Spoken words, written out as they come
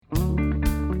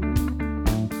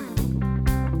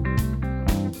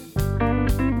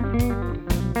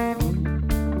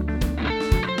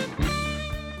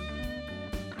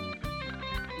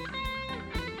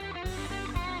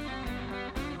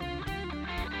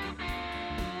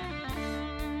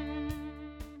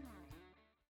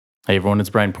Hey everyone, it's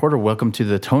Brian Porter. Welcome to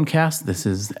the Tonecast. This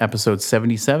is episode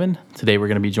 77. Today we're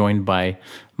going to be joined by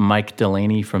Mike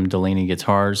Delaney from Delaney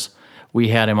Guitars. We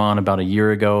had him on about a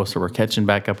year ago, so we're catching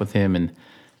back up with him and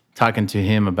talking to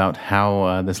him about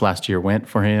how this last year went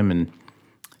for him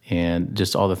and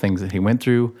just all the things that he went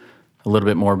through, a little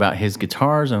bit more about his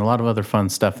guitars, and a lot of other fun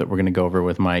stuff that we're going to go over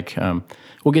with Mike.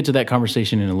 We'll get to that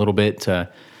conversation in a little bit.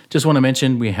 Just want to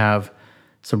mention we have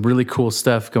some really cool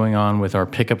stuff going on with our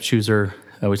pickup chooser.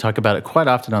 We talk about it quite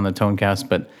often on the Tonecast,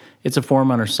 but it's a forum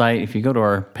on our site. If you go to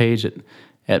our page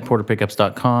at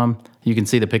porterpickups.com, you can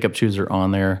see the pickup chooser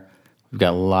on there. We've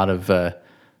got a lot of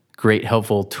great,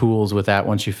 helpful tools with that.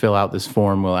 Once you fill out this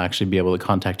form, we'll actually be able to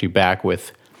contact you back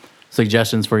with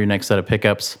suggestions for your next set of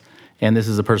pickups. And this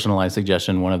is a personalized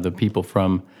suggestion. One of the people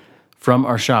from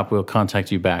our shop will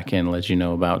contact you back and let you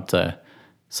know about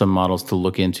some models to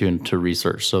look into and to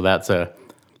research. So that's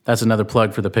another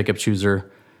plug for the pickup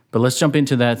chooser. But let's jump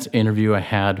into that interview I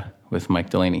had with Mike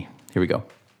Delaney. Here we go.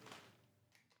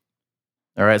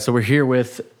 All right, so we're here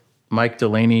with Mike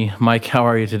Delaney. Mike, how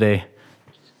are you today?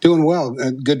 Doing well.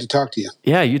 Good to talk to you.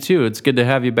 Yeah, you too. It's good to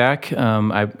have you back.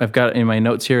 I've got in my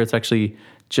notes here, it's actually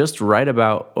just right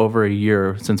about over a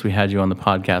year since we had you on the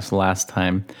podcast last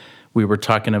time. We were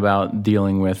talking about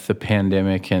dealing with the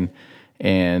pandemic and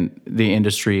the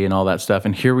industry and all that stuff.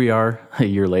 And here we are a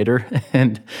year later,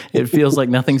 and it feels like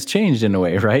nothing's changed in a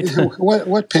way, right?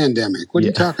 What pandemic? What are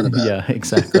you talking about? Yeah,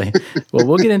 exactly. Well,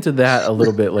 we'll get into that a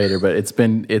little bit later, but it's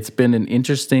been an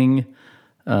interesting,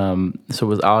 so it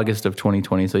was August of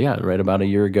 2020. So yeah, right about a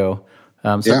year ago.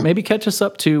 Maybe catch us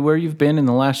up to where you've been in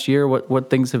the last year,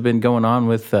 what things have been going on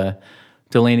with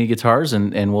Delaney Guitars,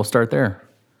 and we'll start there.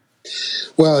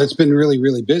 Well, it's been really,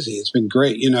 really busy. It's been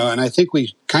great, and I think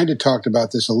we kind of talked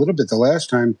about this a little bit the last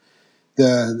time.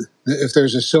 If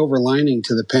there's a silver lining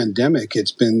to the pandemic,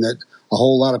 it's been that a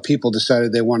whole lot of people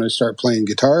decided they want to start playing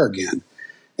guitar again.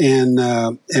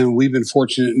 And we've been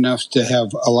fortunate enough to have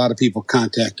a lot of people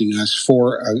contacting us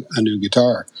for a new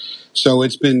guitar. So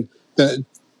it's been the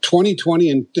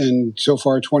 2020 and so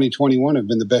far 2021 have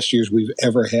been the best years we've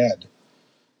ever had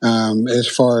as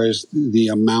far as the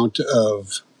amount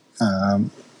of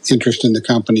interest in the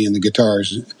company and the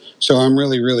guitars. So I'm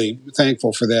really, really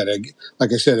thankful for that.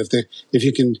 Like I said, if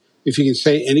you can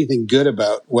say anything good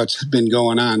about what's been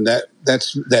going on,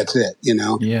 that's it.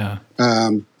 Yeah.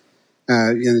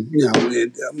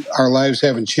 Our lives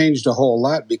haven't changed a whole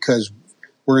lot because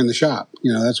we're in the shop.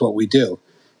 That's what we do,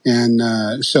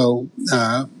 and so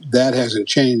that hasn't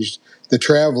changed. The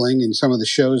traveling and some of the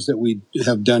shows that we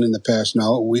have done in the past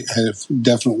now, we have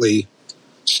definitely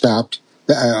stopped.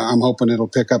 I'm hoping it'll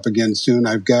pick up again soon.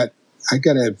 I got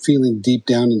a feeling deep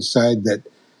down inside that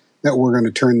we're going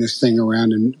to turn this thing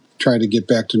around and try to get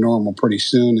back to normal pretty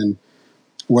soon, and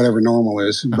whatever normal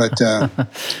is. But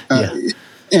yeah.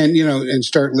 And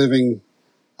start living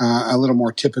a little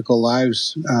more typical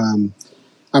lives. I'm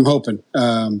hoping.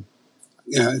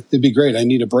 It'd be great. I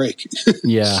need a break.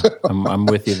 Yeah, I'm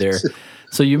with you there.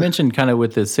 So you mentioned kind of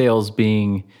with the sales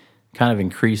being kind of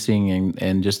increasing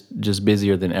and just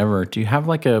busier than ever. Do you have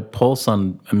like a pulse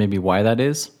on maybe why that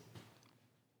is?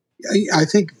 I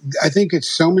think it's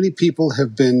so many people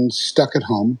have been stuck at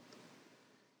home.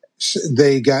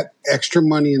 They got extra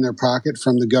money in their pocket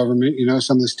from the government,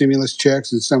 some of the stimulus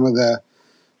checks and some of the,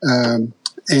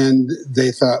 and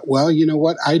they thought, well, you know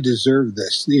what? I deserve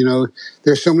this.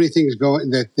 There's so many things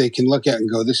going that they can look at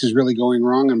and go, this is really going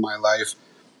wrong in my life.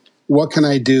 What can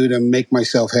I do to make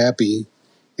myself happy?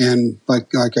 And like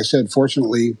I said,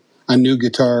 fortunately, a new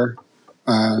guitar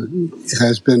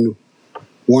has been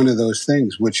one of those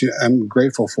things, which I'm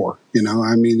grateful for.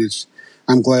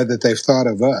 I'm glad that they've thought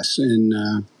of us,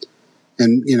 and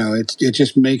it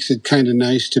just makes it kind of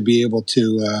nice to be able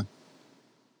to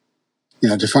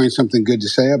to find something good to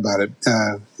say about it.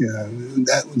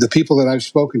 The people that I've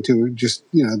spoken to are just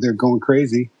they're going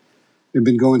crazy. They've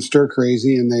been going stir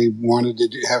crazy, and they wanted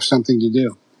to have something to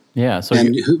do. Yeah, so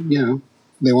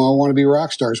they all want to be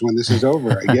rock stars when this is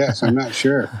over, I guess. I'm not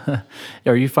sure.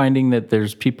 Are you finding that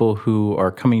there's people who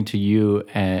are coming to you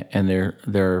and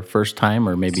their first time,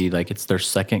 or maybe like it's their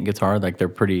second guitar, like they're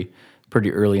pretty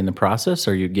early in the process?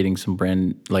 Or are you getting some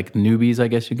brand like newbies, I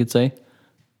guess you could say?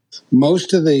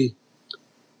 Most of the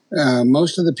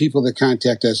people that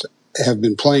contact us have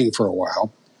been playing for a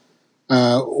while.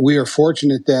 We are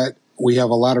fortunate that we have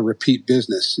a lot of repeat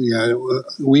business.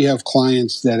 We have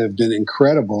clients that have been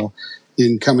incredible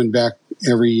in coming back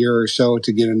every year or so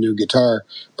to get a new guitar,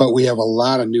 but we have a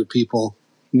lot of new people,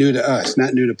 new to us,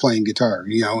 not new to playing guitar.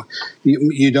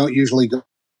 You don't usually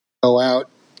go out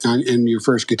and your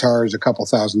first guitar is a couple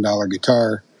 $1,000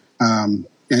 guitar.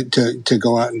 and to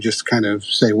go out and just kind of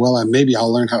say, well, maybe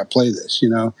I'll learn how to play this.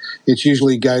 It's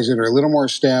usually guys that are a little more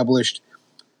established.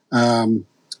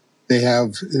 They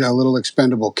have a little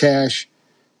expendable cash.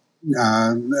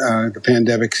 The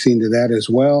pandemic seen to that as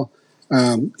well.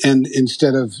 And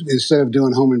instead of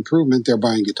doing home improvement, they're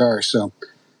buying guitars. So,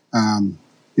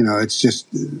 it's just,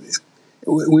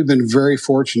 we've been very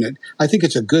fortunate. I think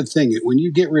it's a good thing. When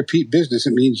you get repeat business,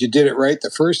 it means you did it right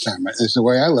the first time. That's the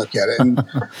way I look at it. And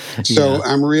so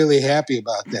I'm really happy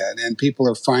about that. And people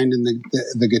are finding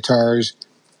the guitars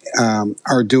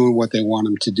are doing what they want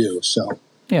them to do. So.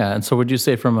 Yeah. And so would you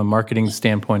say from a marketing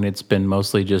standpoint, it's been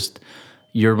mostly just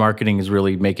your marketing is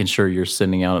really making sure you're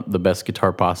sending out the best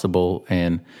guitar possible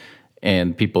and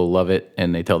people love it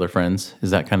and they tell their friends?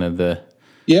 Is that kind of the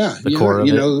core of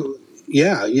it?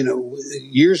 Yeah.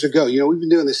 Years ago, we've been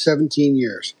doing this 17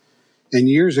 years. And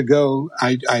years ago,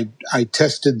 I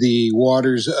tested the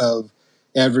waters of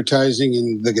advertising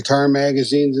in the guitar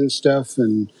magazines and stuff.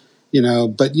 And,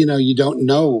 but, you don't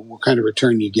know what kind of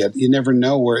return you get. You never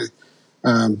know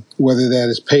whether that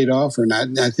is paid off or not.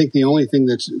 And I think the only thing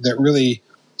that really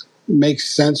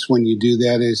makes sense when you do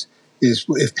that is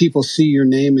if people see your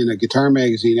name in a guitar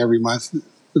magazine every month,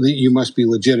 you must be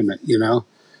legitimate,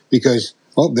 because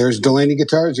there's Delaney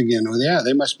Guitars again. Well, yeah,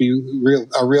 they must be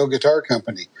a real guitar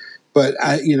company. But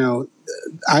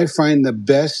I find the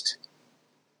best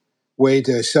way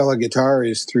to sell a guitar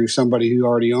is through somebody who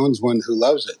already owns one who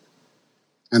loves it,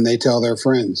 and they tell their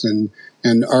friends. And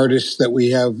artists that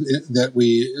we have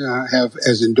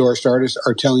as endorsed artists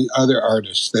are telling other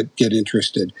artists that get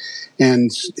interested,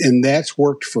 and that's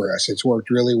worked for us. It's worked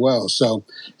really well. So,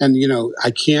 and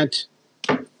I can't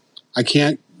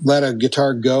let a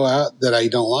guitar go out that I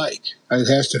don't like. It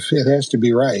has to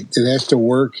be right. It has to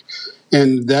work,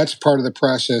 and that's part of the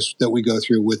process that we go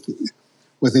through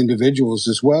with individuals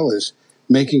as well, as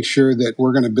making sure that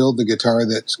we're going to build the guitar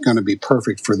that's going to be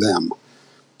perfect for them.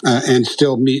 And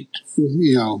still meet,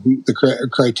 the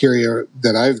criteria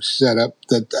that I've set up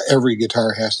that every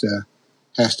guitar has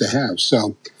to have.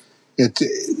 So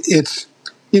it's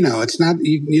not,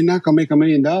 you're not going to make $1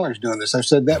 million doing this. I've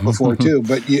said that before too.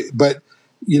 But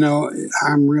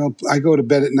I go to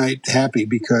bed at night happy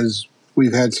because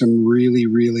we've had some really,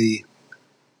 really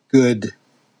good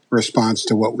response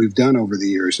to what we've done over the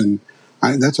years, and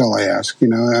that's all I ask.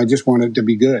 I just want it to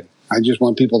be good. I just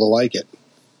want people to like it.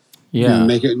 Yeah.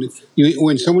 Make it.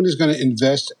 When someone is going to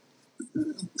invest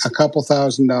a couple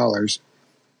 $1,000s,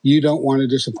 you don't want to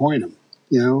disappoint them,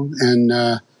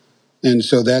 and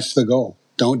so that's the goal.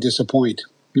 Don't disappoint.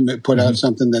 Put out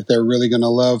something that they're really going to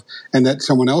love, and that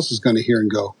someone else is going to hear and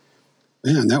go,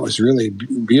 man, that was really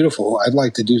beautiful. I'd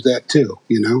like to do that too,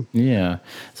 Yeah.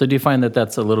 So do you find that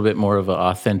that's a little bit more of an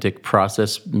authentic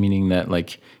process, meaning that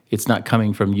like it's not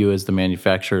coming from you as the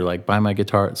manufacturer, like buy my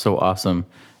guitar, it's so awesome.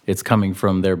 It's coming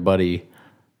from their buddy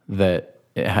that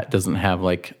doesn't have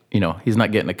he's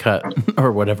not getting a cut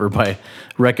or whatever by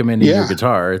recommending your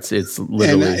guitar. It's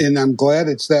literally. And I'm glad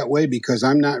it's that way because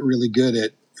I'm not really good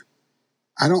at,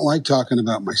 I don't like talking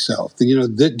about myself.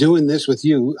 Doing this with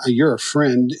you, you're a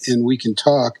friend and we can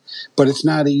talk, but it's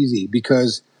not easy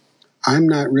because I'm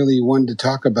not really one to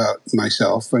talk about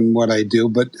myself and what I do,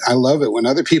 but I love it when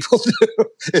other people do.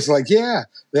 It's like,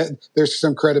 there's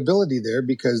some credibility there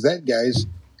because that guy's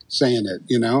saying it,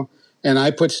 and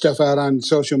I put stuff out on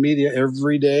social media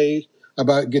every day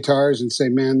about guitars and say,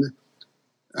 man,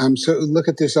 look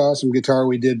at this awesome guitar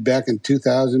we did back in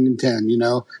 2010,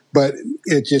 but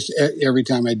it just, every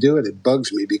time I do it, it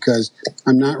bugs me because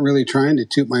I'm not really trying to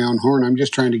toot my own horn. I'm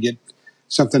just trying to get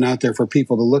something out there for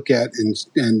people to look at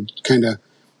and kind of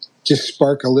just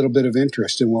spark a little bit of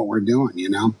interest in what we're doing,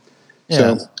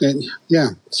 Yeah.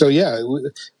 So,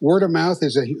 word of mouth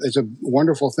is a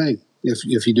wonderful thing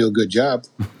if you do a good job.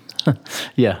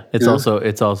 Yeah, it's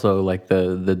also like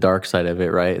the dark side of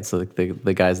it, right? It's like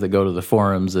the guys that go to the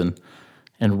forums and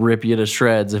rip you to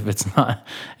shreds if it's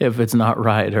not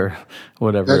right or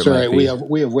whatever. That's right. We have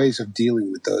ways of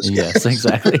dealing with those guys. Yes,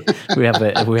 exactly. we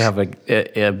have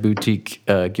a boutique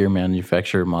gear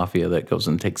manufacturer mafia that goes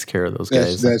and takes care of those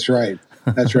guys. That's right.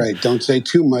 That's right. Don't say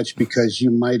too much because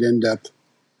you might end up.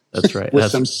 That's right. With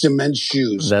some cement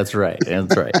shoes. That's right.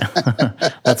 That's right.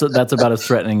 that's about as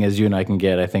threatening as you and I can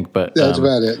get, I think. But that's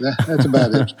about it. That's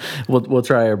about it. We'll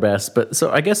try our best. But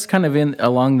so I guess kind of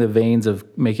along the veins of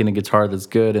making a guitar that's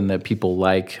good and that people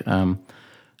like,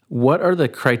 what are the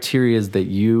criterias that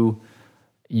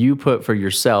you put for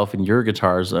yourself and your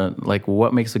guitars? Like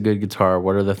what makes a good guitar?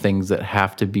 What are the things that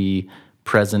have to be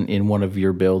present in one of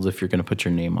your builds if you're going to put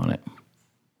your name on it?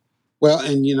 Well,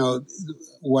 and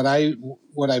what I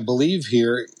believe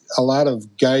here, a lot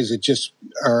of guys that just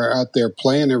are out there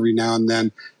playing every now and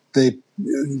then, they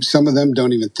some of them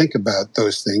don't even think about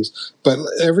those things. But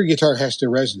every guitar has to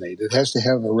resonate. It has to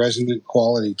have a resonant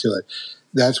quality to it.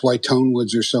 That's why tone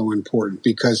woods are so important,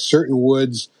 because certain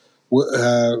woods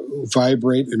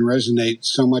vibrate and resonate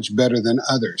so much better than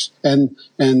others, and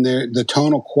the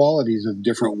tonal qualities of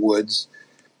different woods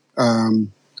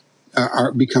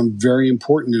become very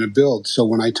important in a build. So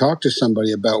when I talk to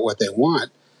somebody about what they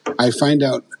want, I find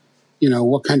out,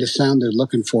 what kind of sound they're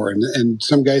looking for. And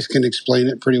some guys can explain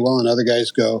it pretty well, and other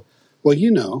guys go, well,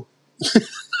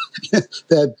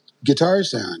 that guitar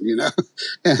sound,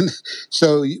 And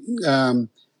so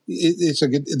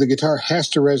the guitar has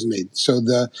to resonate. So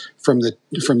from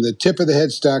the tip of the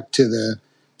headstock to the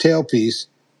tailpiece,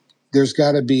 there's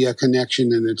got to be a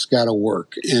connection, and it's got to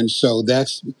work. And so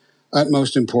that's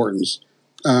utmost importance.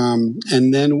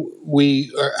 And then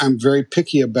I'm very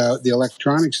picky about the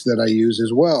electronics that I use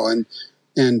as well.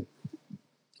 And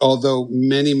although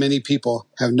many people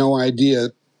have no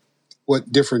idea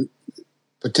what different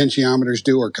potentiometers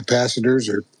do, or capacitors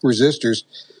or resistors,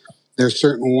 there's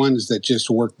certain ones that just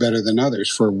work better than others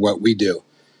for what we do.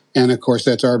 And of course,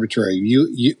 that's arbitrary.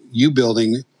 You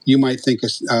building, you might think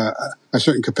a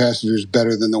certain capacitor is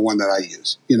better than the one that I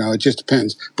use. It just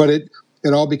depends. But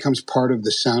it all becomes part of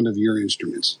the sound of your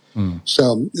instruments. Mm.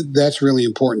 So that's really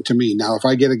important to me. Now, if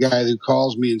I get a guy who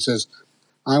calls me and says,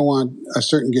 I want a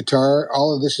certain guitar,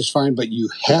 all of this is fine, but you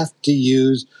have to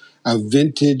use a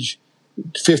vintage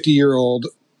 50-year-old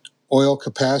oil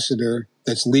capacitor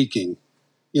that's leaking,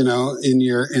 in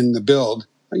the build,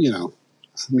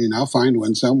 I'll find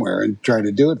one somewhere and try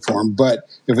to do it for him. But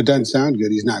if it doesn't sound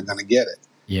good, he's not going to get it.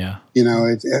 Yeah.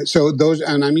 So those,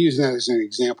 and I'm using that as an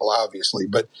example, obviously,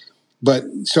 but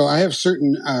so I have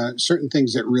certain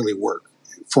things that really work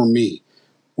for me.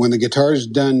 When the guitar is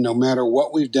done, no matter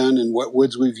what we've done and what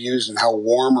woods we've used and how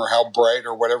warm or how bright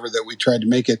or whatever that we tried to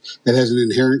make it, it has an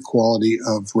inherent quality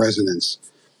of resonance.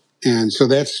 And so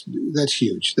that's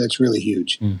huge. That's really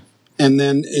huge. Mm. And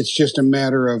then it's just a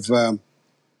matter of,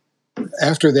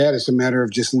 after that, it's a matter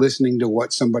of just listening to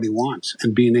what somebody wants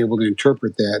and being able to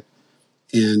interpret that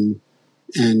and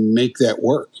make that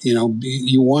work.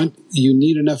 You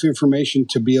need enough information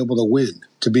to be able to win,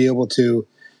 to be able to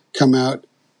come out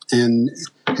and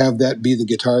have that be the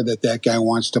guitar that guy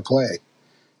wants to play.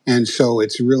 And so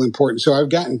it's real important. So I've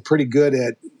gotten pretty good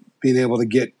at being able to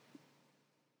get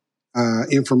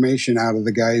information out of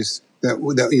the guys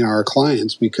that our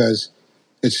clients, because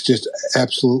it's just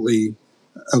absolutely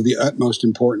of the utmost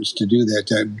importance to do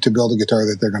that, to build a guitar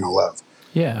that they're going to love.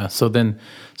 Yeah. So then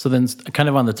kind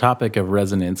of on the topic of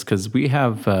resonance, because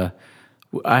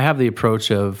I have the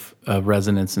approach of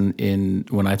resonance in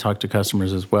when I talk to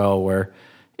customers as well, where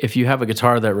if you have a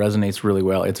guitar that resonates really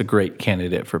well, it's a great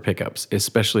candidate for pickups,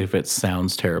 especially if it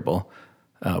sounds terrible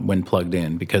when plugged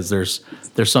in, because there's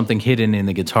something hidden in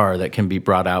the guitar that can be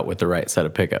brought out with the right set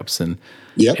of pickups, and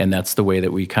that's the way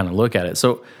that we kind of look at it.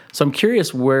 So I'm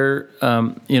curious where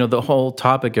the whole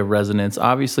topic of resonance.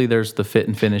 Obviously, there's the fit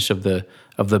and finish of the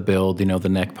build. The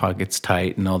neck pocket's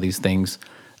tight and all these things.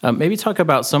 Maybe talk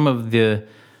about some of the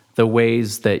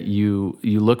ways that you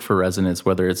look for resonance,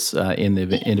 whether it's in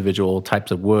the individual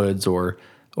types of woods or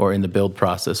in the build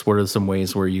process. What are some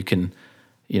ways where you can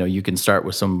start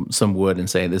with some wood and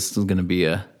say this is going to be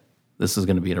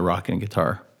a rocking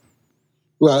guitar?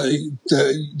 Well,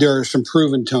 there are some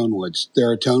proven tone woods. There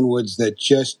are tone woods that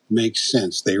just make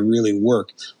sense. They really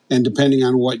work. And depending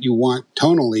on what you want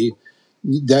tonally,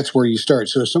 that's where you start.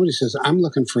 So if somebody says, I'm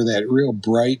looking for that real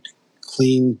bright,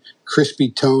 clean,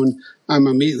 crispy tone, I'm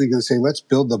immediately going to say, let's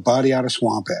build the body out of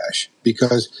swamp ash,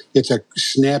 because it's a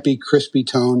snappy, crispy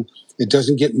tone. It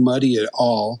doesn't get muddy at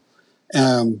all.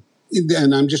 And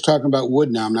I'm just talking about wood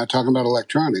now. I'm not talking about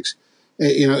electronics.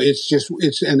 It's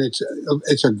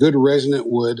a good resonant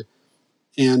wood,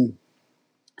 and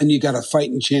you got a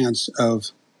fighting chance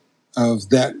of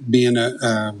that being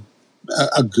a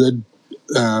good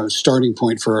starting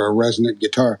point for a resonant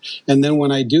guitar. And then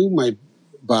when I do my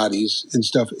bodies and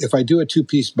stuff, if I do a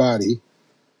 2-piece body,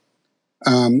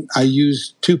 I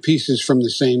use 2 pieces from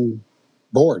the same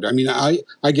board. I mean, I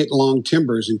get long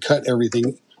timbers and cut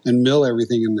everything and mill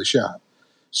everything in the shop.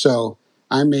 So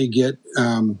I may get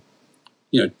 10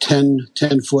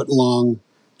 foot long,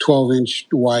 12-inch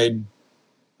wide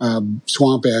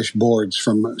swamp ash boards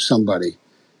from somebody.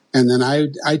 And then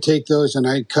I take those and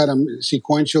I cut them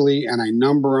sequentially and I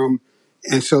number them.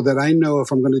 And so that I know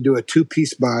if I'm going to do a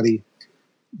 2-piece body,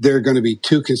 they're going to be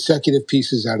 2 consecutive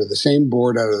pieces out of the same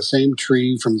board, out of the same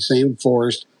tree, from the same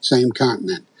forest, same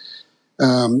continent.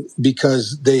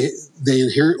 because they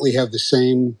inherently have the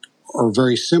same or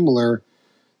very similar.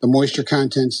 The moisture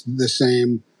content's the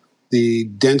same. The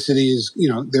density is,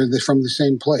 they're from the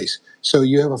same place. So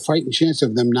you have a fighting chance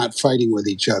of them not fighting with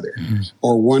each other,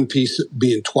 or one piece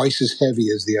being twice as heavy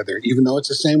as the other, even though it's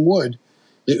the same wood.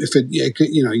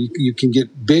 You can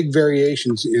get big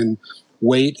variations in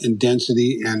weight and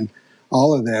density and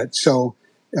all of that. So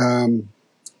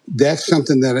that's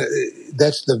something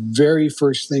that's the very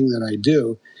first thing that I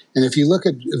do. And if you look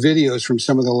at videos from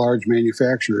some of the large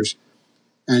manufacturers,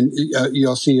 and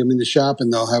you'll see them in the shop,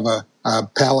 and they'll have a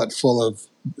pallet full of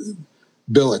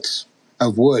billets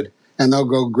of wood, and they'll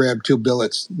go grab 2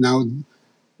 billets. Now,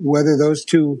 whether those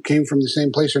 2 came from the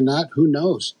same place or not, who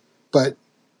knows? But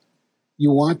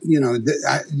you want,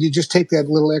 you just take that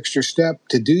little extra step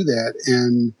to do that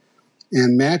and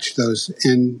match those,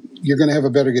 and you're going to have a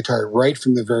better guitar right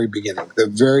from the very beginning, the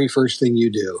very first thing you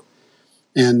do.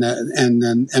 And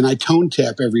I tone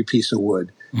tap every piece of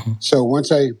wood. Mm-hmm. So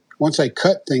once I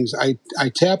cut things, I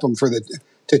tap them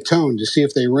to tone to see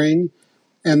if they ring,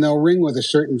 and they'll ring with a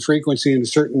certain frequency and a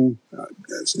certain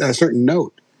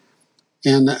note,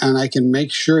 and I can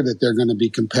make sure that they're going to be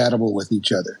compatible with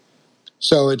each other.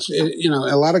 So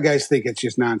a lot of guys think it's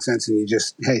just nonsense, and you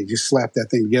just slap that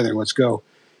thing together and let's go.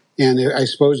 And I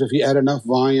suppose if you add enough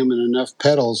volume and enough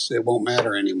pedals, it won't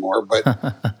matter anymore. But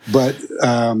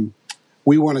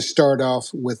we want to start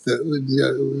off with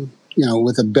the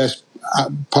best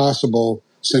possible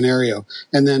scenario.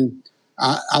 And then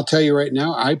I'll tell you right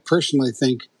now, I personally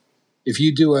think if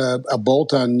you do a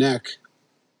bolt-on neck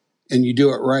and you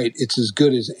do it right, it's as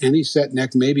good as any set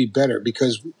neck, maybe better,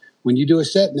 because when you do a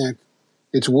set neck,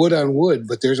 it's wood on wood,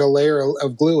 but there's a layer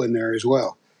of glue in there as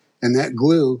well. And that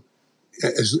glue,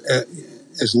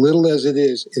 as little as it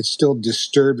is, it's still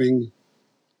disturbing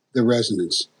the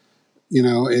resonance.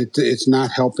 It's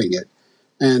not helping it.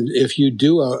 And if you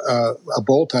do a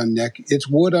bolt-on neck, it's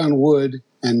wood on wood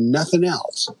and nothing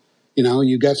else.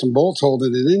 You got some bolts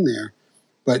holding it in there,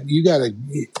 but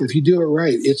if you do it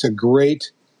right, it's a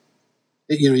great,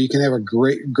 you can have a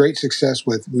great success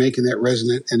with making that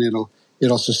resonant, and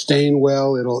it'll sustain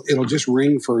well. It'll just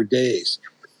ring for days.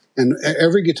 And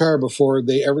every guitar, before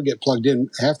they ever get plugged in,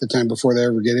 half the time before they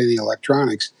ever get any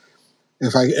electronics,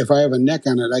 if I have a neck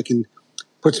on it, I can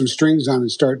put some strings on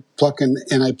and start plucking,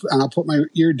 and I'll put my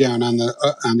ear down on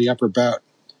the upper bout.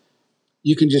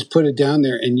 You can just put it down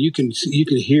there, and you can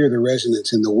hear the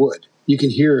resonance in the wood. You can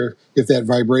hear if that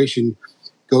vibration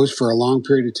goes for a long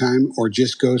period of time or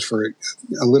just goes for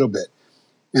a little bit.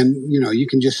 And you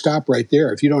can just stop right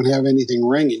there. If you don't have anything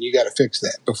ringing, you got to fix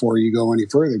that before you go any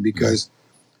further, because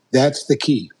that's the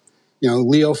key.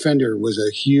 Leo Fender was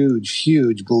a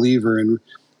huge believer in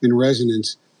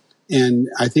resonance. And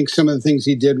I think some of the things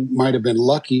he did might have been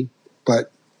lucky,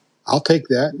 but I'll take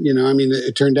that.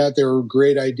 It turned out they were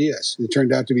great ideas. It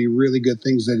turned out to be really good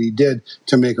things that he did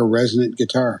to make a resonant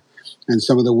guitar. And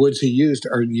some of the woods he used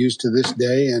are used to this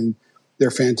day, and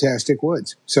they're fantastic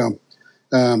woods. So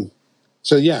that's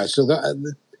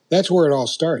where it all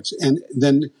starts. And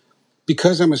then,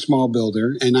 because I'm a small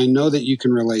builder, and I know that you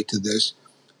can relate to this,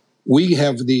 we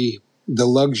have the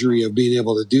luxury of being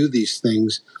able to do these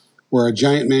things, where a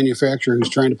giant manufacturer who's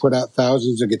trying to put out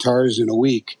thousands of guitars in a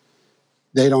week,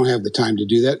 they don't have the time to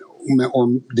do that, or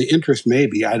the interest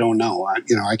maybe. I don't know.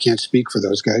 I can't speak for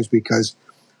those guys because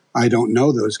I don't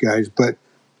know those guys. But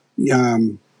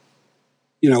we've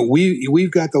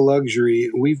got the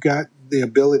luxury, we've got the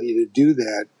ability to do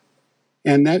that,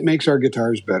 and that makes our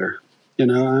guitars better.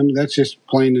 That's just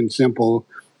plain and simple.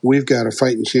 We've got a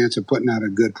fighting chance of putting out a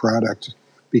good product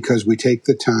because we take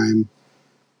the time,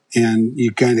 and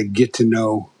you kind of get to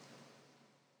know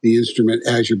the instrument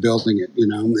as you're building it,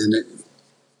 and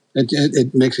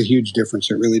it makes a huge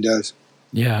difference. It really does.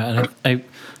 Yeah, and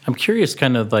I'm curious,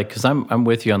 kind of like, because I'm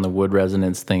with you on the wood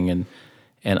resonance thing, and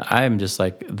I'm just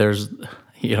like, there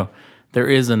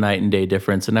is a night and day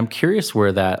difference, and I'm curious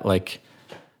where that, like,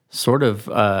 sort of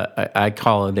I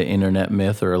call it an internet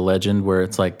myth or a legend, where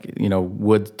it's like,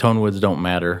 tone woods don't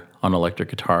matter on electric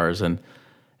guitars, and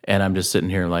I'm just sitting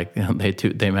here like,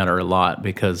 they matter a lot,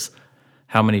 because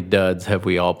how many duds have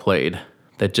we all played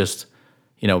that just,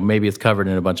 maybe it's covered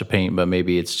in a bunch of paint, but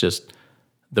maybe it's just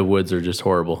the woods are just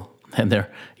horrible, and they're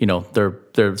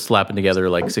slapping together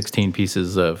like 16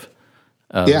 pieces of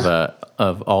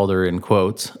alder in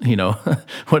quotes,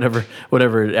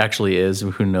 whatever it actually is,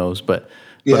 who knows, but.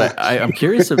 But I'm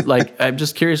curious, I'm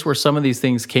just curious where some of these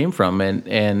things came from,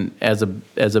 and as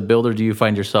a builder, do you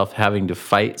find yourself having to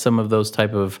fight some of those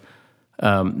type of,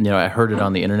 I heard it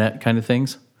on the internet kind of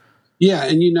things? Yeah,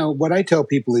 and what I tell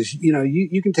people is,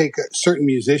 you can take certain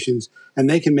musicians and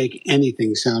they can make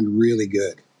anything sound really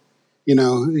good.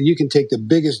 You can take the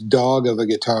biggest dog of a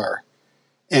guitar,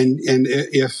 and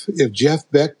if Jeff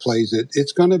Beck plays it,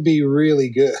 it's going to be really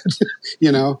good.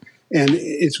 And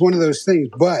it's one of those things.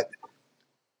 But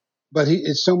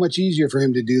it's so much easier for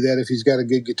him to do that if he's got a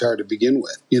good guitar to begin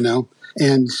with.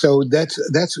 And so that's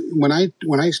when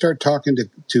I start talking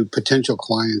to potential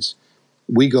clients,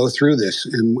 we go through this,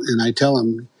 and I tell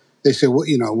them. They say,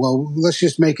 well, let's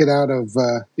just make it out of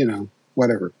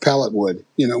whatever, pallet wood.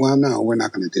 Well, no, we're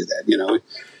not going to do that.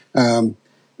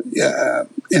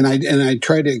 And I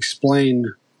try to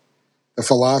explain the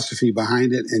philosophy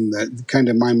behind it and the kind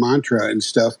of my mantra and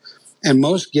stuff. And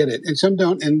most get it, and some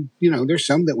don't. And there's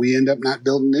some that we end up not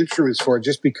building instruments for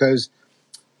just because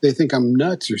they think I'm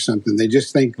nuts or something. They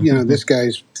just think, this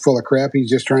guy's full of crap. He's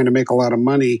just trying to make a lot of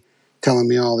money, telling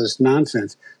me all this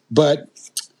nonsense.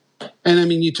 And I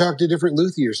mean, you talk to different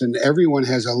luthiers, and everyone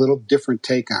has a little different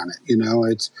take on it.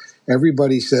 It's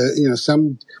everybody says,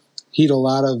 some heed a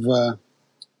lot of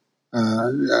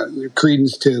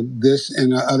credence to this,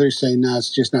 and others say, no,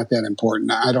 it's just not that important.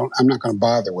 I'm not going to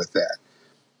bother with that.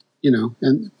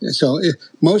 And so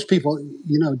most people,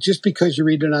 just because you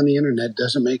read it on the internet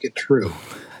doesn't make it true.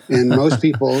 And most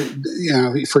people,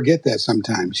 forget that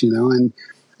sometimes, and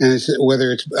it's,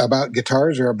 whether it's about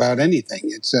guitars or about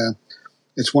anything,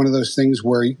 it's one of those things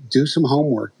where you do some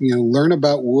homework, learn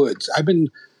about woods. I've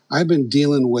been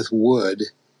dealing with wood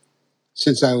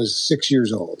since I was 6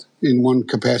 years old in one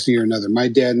capacity or another. My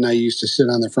dad and I used to sit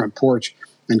on the front porch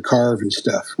and carve and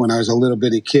stuff when I was a little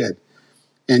bitty kid.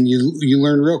 And you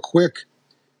learn real quick,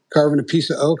 carving a piece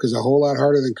of oak is a whole lot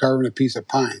harder than carving a piece of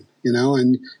pine,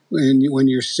 and when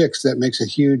you're 6, that makes a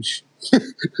huge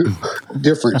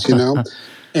difference,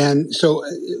 And so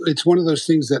it's one of those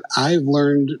things that I've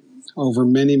learned over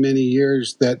many, many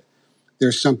years, that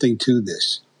there's something to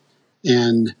this.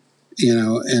 And,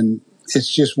 and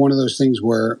it's just one of those things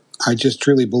where I just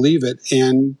truly believe it.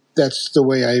 And that's the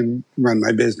way I run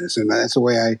my business. And that's the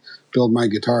way I build my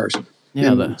guitars.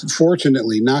 Yeah, and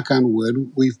fortunately, knock on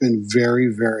wood, we've been very,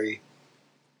 very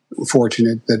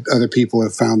fortunate that other people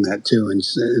have found that too and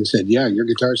said, yeah, your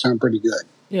guitars sound pretty good.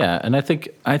 Yeah, and I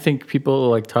think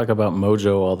people talk about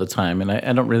mojo all the time, and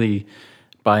I don't really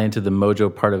buy into the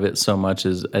mojo part of it so much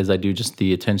as I do just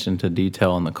the attention to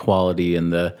detail and the quality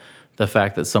and the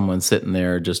fact that someone's sitting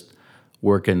there just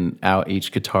working out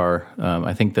each guitar.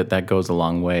 I think that goes a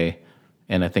long way,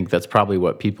 and I think that's probably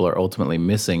what people are ultimately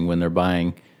missing when they're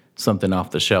buying something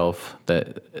off the shelf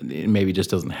that maybe just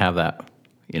doesn't have that,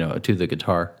 to the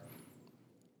guitar.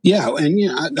 Yeah,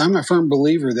 and I'm a firm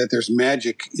believer that there's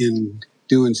magic in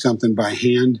doing something by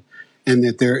hand, and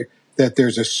that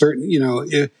there's a certain,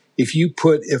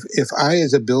 if I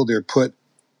as a builder put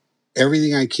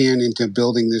everything I can into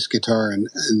building this guitar and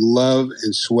love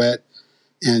and sweat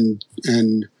and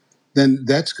then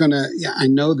that's gonna. I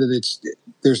know that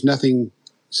there's nothing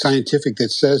scientific that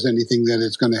says anything that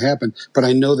it's going to happen, but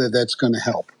I know that that's going to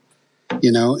help,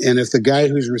 and if the guy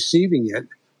who's receiving it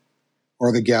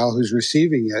or the gal who's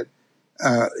receiving it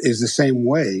is the same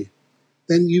way,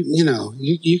 then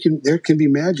you can, there can be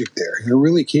magic there. There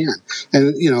really can.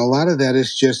 And a lot of that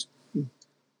is just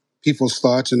people's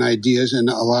thoughts and ideas, and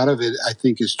a lot of it I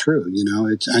think is true.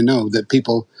 I know that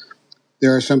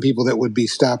there are some people that would be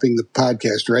stopping the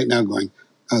podcast right now going,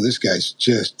 oh, this guy's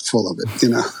just full of it,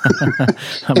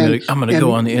 I'm gonna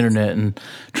go on the internet and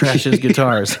trash his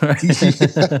guitars.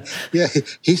 yeah,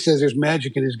 he says there's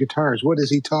magic in his guitars. What is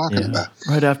he talking about?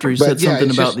 Right after he said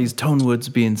something about these tone woods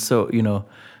being so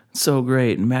so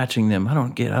great and matching them. I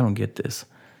don't get this.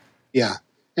 Yeah,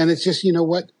 and it's just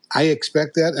what, I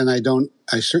expect that, and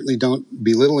I certainly don't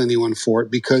belittle anyone for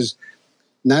it, because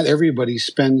not everybody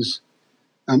spends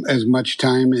as much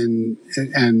time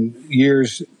and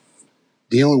years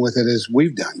dealing with it as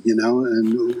we've done,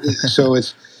 and so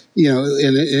it's,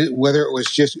 whether it was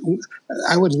just,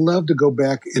 I would love to go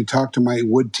back and talk to my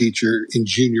wood teacher in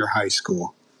junior high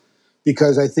school,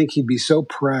 because I think he'd be so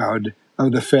proud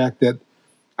of the fact that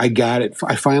I got it.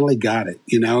 I finally got it.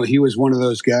 He was one of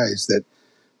those guys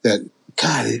that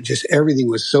God, everything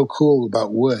was so cool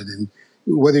about wood, and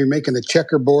whether you're making a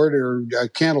checkerboard or a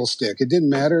candlestick, it didn't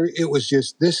matter. It was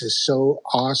just, this is so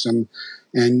awesome.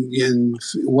 And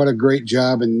what a great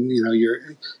job. And,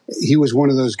 he was one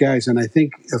of those guys. And I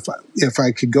think if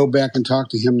I could go back and talk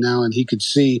to him now, and he could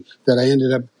see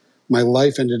that my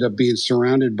life ended up being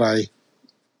surrounded by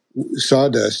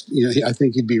sawdust, I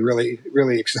think he'd be really,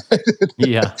 really excited.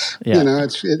 Yeah.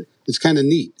 It's kind of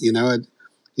neat.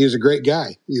 He was a great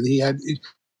guy, and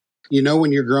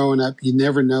when you're growing up, you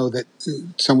never know that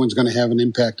someone's going to have an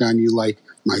impact on you like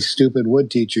my stupid wood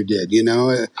teacher did.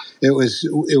 It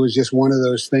was just one of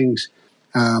those things.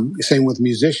 Same with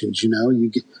musicians.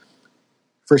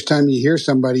 First time you hear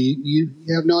somebody, you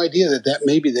have no idea that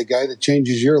may be the guy that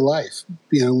changes your life.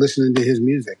 Listening to his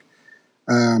music,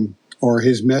 or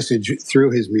his message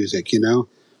through his music.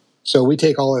 So we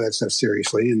take all of that stuff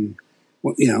seriously, and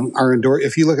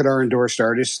if you look at our endorsed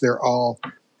artists, they're all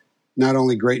not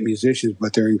only great musicians,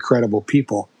 but they're incredible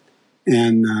people.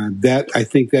 And that, I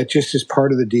think that just is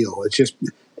part of the deal. It's just,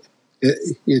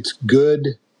 it's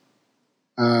good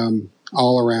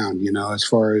all around, as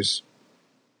far as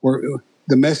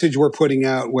the message we're putting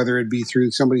out, whether it be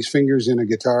through somebody's fingers in a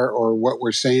guitar or what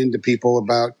we're saying to people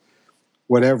about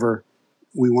whatever,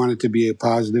 we want it to be a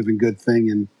positive and good thing.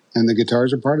 And the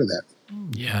guitars are part of that.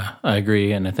 Yeah, I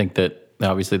agree. And I think that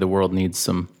obviously the world needs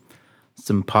some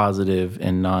positive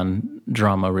and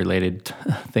non-drama related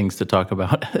things to talk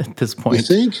about at this point.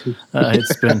 You think?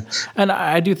 It's been, and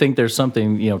I do think there's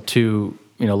something, to,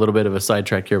 a little bit of a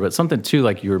sidetrack here, but something too,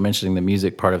 like you were mentioning the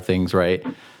music part of things, right?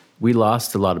 We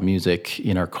lost a lot of music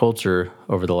in our culture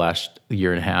over the last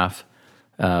year and a half.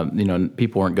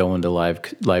 People weren't going to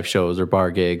live shows or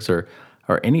bar gigs or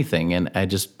anything. And I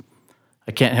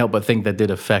can't help but think that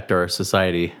did affect our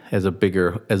society as a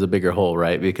bigger whole,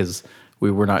 right? Because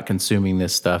we were not consuming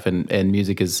this stuff, and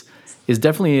music is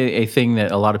definitely a thing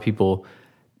that a lot of people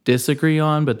disagree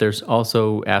on, but there's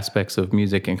also aspects of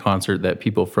music and concert that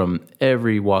people from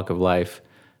every walk of life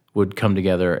would come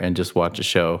together and just watch a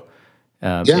show.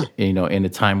 In a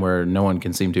time where no one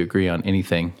can seem to agree on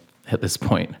anything at this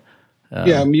point.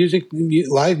 Live music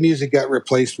got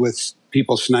replaced with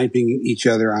people sniping each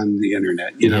other on the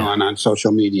internet, and on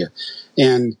social media.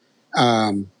 And,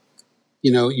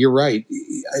 you're right.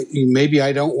 Maybe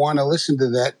I don't want to listen to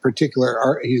that particular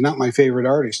art. He's not my favorite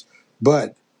artist,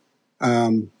 but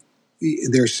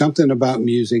there's something about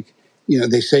music.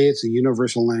 They say it's a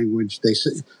universal language. They say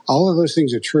all of those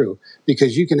things are true,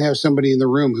 because you can have somebody in the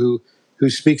room who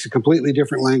speaks a completely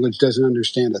different language, doesn't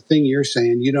understand a thing you're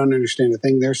saying. You don't understand a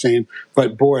thing they're saying.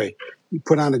 But boy, you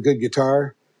put on a good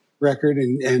guitar record,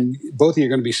 and both of you are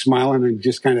going to be smiling and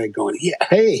just kind of going, yeah,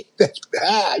 hey,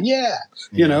 yeah.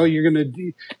 You're going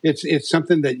to, it's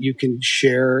something that you can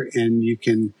share and you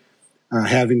can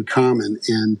have in common.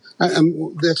 And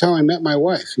that's how I met my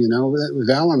wife.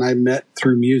 Val and I met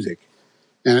through music,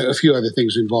 and a few other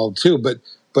things involved too. But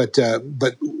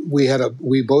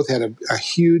we both had a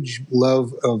huge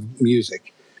love of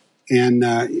music, and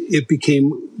it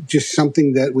became just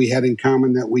something that we had in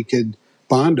common that we could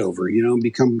bond over, and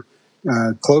become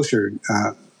closer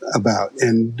about,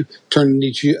 and turning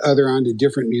each other on to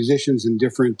different musicians and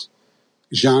different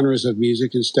genres of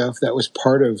music and stuff. That was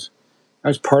part of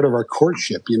our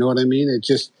courtship. You know what I mean?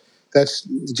 That's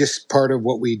just part of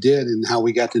what we did and how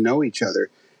we got to know each other.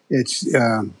 It's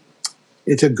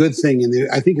a good thing. And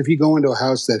I think if you go into a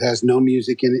house that has no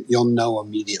music in it, you'll know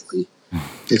immediately.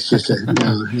 It's just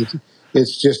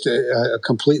a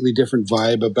completely different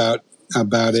vibe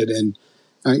about it. And,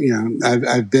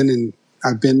 I've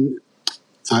been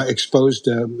exposed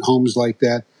to homes like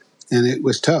that, and it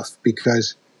was tough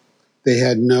because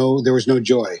there was no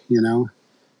joy,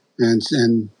 and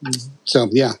so,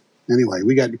 yeah. Anyway,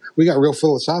 we got real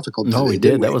philosophical today. No, we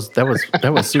did. That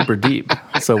was super deep.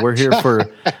 So we're here for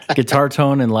guitar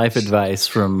tone and life advice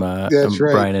from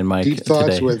Brian and Mike. Deep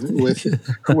thoughts today.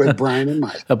 with Brian and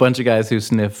Mike. A bunch of guys who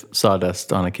sniff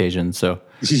sawdust on occasion. So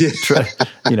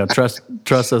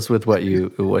trust us with what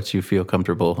you feel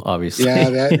comfortable. Obviously, yeah.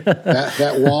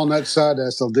 That walnut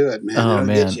sawdust will do it, man. Oh, It'll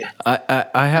man, get you.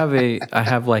 I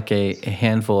have like a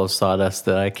handful of sawdust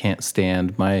that I can't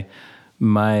stand.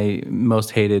 My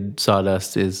most hated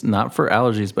sawdust is not for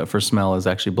allergies, but for smell, is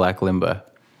actually black limba.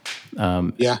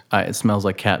 It smells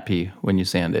like cat pee when you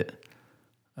sand it.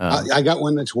 I got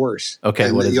one that's worse. Okay,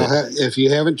 and what is it? If you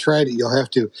haven't tried it, you'll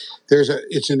have to.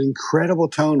 It's an incredible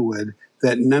tone wood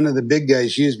that none of the big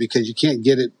guys use because you can't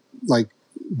get it like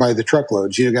by the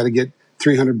truckloads. You got to get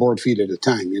 300 board feet at a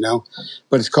time,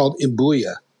 But it's called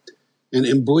imbuya. And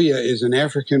imbuya is an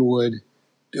African wood.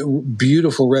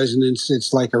 Beautiful resonance.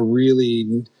 It's like a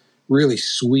really, really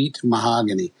sweet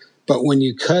mahogany. But when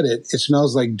you cut it, it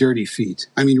smells like dirty feet.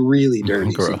 I mean, really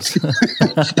dirty feet.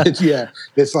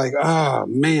 It's like, oh,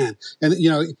 man. And,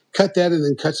 cut that and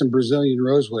then cut some Brazilian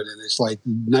rosewood, and it's like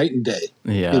night and day.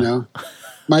 Yeah.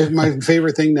 My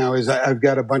favorite thing now is I've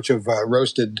got a bunch of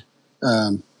roasted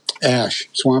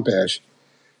swamp ash.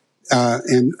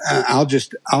 And I'll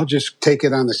just take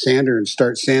it on the sander and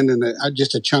start sanding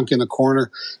just a chunk in the corner,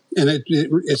 and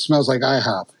it smells like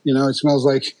IHOP. It smells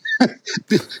like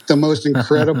the most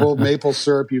incredible maple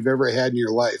syrup you've ever had in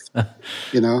your life.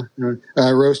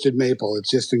 Roasted maple. It's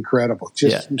just incredible.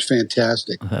 Just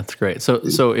fantastic. That's great.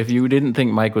 So if you didn't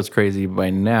think Mike was crazy by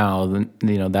now, then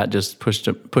that just pushed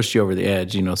you over the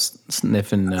edge.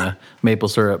 Sniffing maple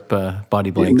syrup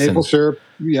body blanks. Maple syrup.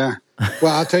 Yeah.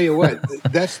 Well, I'll tell you what.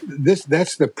 That's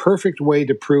the perfect way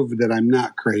to prove that I'm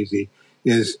not crazy.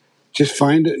 Is just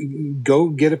go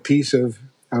get a piece of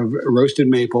roasted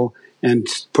maple and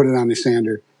put it on the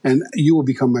sander, and you will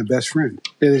become my best friend.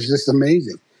 It is just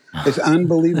amazing. It's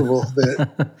unbelievable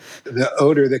the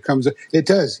odor that comes. It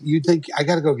does. You think I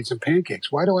got to go get some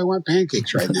pancakes? Why do I want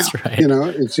pancakes right now? Right.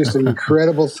 It's just an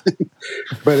incredible thing,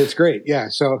 but it's great. Yeah.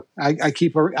 So I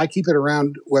keep it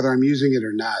around whether I'm using it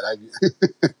or not.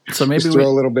 So maybe just throw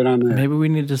a little bit on there. Maybe we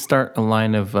need to start a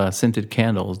line of scented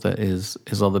candles that is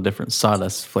all the different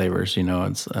sawdust flavors.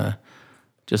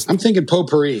 It's I'm thinking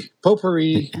potpourri.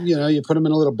 Potpourri, you put them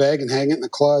in a little bag and hang it in the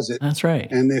closet. That's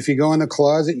right. And if you go in the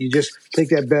closet, you just take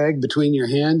that bag between your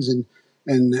hands and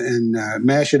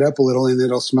mash it up a little, and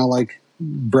it'll smell like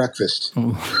breakfast.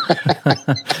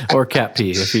 Or cat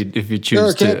pee if you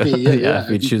choose to. Cat pee, if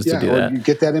you choose to do or that. You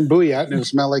get that imbuy out, and it'll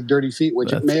smell like dirty feet,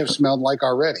 which it may have smelled like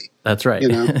already. That's right.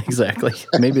 Exactly.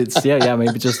 Maybe it's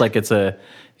maybe just like it's a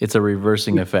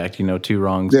reversing effect. Two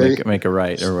wrongs make a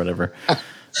right or whatever.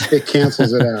 It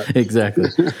cancels it out. Exactly.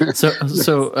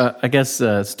 So I guess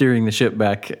steering the ship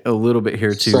back a little bit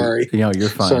here too. Sorry. You're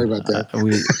fine. Sorry about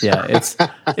that.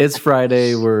 It's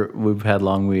Friday. We've had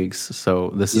long weeks,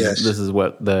 so this is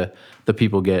what the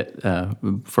people get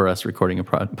for us recording a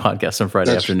podcast on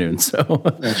Friday afternoon. So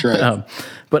that's right.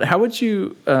 But how would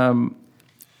you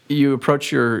you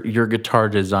approach your guitar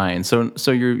design?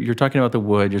 So you're talking about the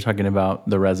wood, you're talking about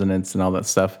the resonance and all that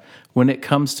stuff. When it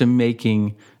comes to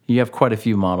making, you have quite a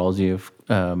few models. You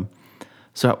have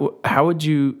so how do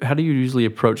you usually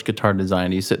approach guitar design?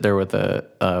 Do you sit there with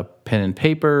a pen and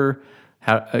paper?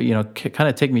 How kind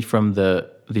of take me from the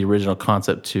original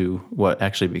concept to what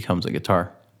actually becomes a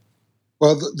guitar.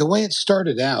 Well, the way it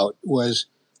started out was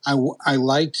I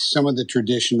liked some of the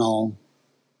traditional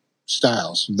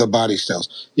styles, the body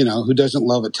styles. Who doesn't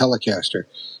love a Telecaster?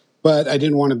 But I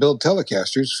didn't want to build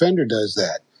Telecasters. Fender does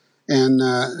that. And,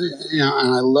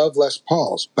 and I love Les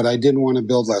Pauls, but I didn't want to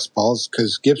build Les Pauls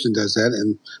because Gibson does that,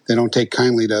 and they don't take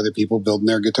kindly to other people building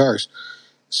their guitars.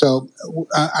 So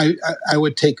I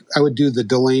would do the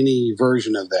Delaney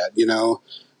version of that.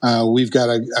 We've got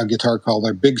a guitar called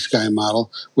our Big Sky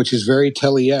model, which is very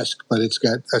Tele-esque, but it's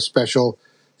got a special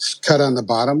cut on the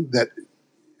bottom that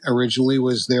originally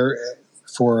was there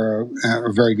for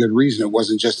a very good reason. It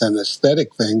wasn't just an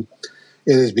aesthetic thing.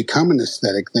 It has become an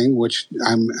aesthetic thing, which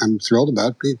I'm thrilled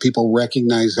about. People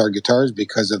recognize our guitars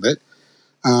because of it.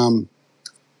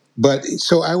 But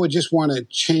so I would just want to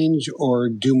change or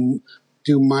do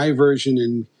my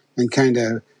version and kind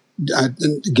of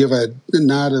give a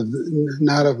nod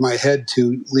of my head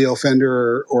to Leo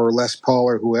Fender or Les Paul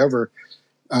or whoever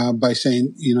by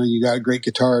saying, you got great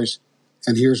guitars,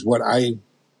 and here's what I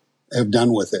have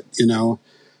done with it.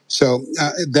 So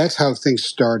that's how things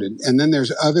started. And then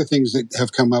there's other things that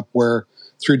have come up where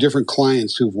through different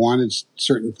clients who've wanted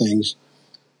certain things,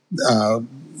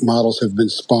 models have been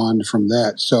spawned from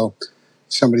that. So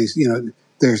somebody's,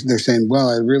 they're saying, well,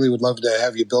 I really would love to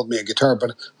have you build me a guitar,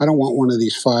 but I don't want one of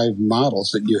these 5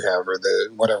 models that you have or the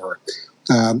whatever.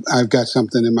 I've got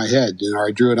something in my head, or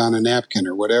I drew it on a napkin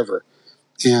or whatever.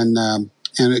 And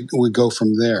it would go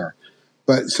from there.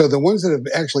 But so the ones that have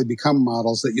actually become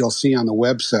models that you'll see on the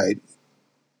website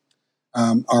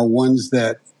are ones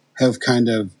that have kind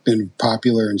of been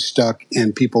popular and stuck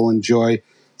and people enjoy,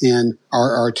 and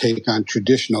are our take on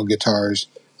traditional guitars,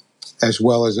 as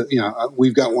well as,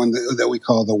 we've got one that we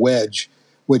call the Wedge,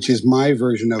 which is my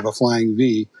version of a Flying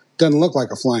V. Doesn't look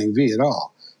like a Flying V at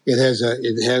all. It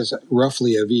has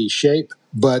roughly a V shape,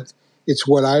 but it's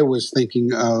what I was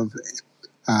thinking of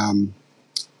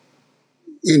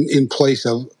in place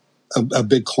of a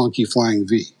big clunky Flying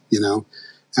V.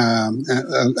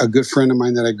 A good friend of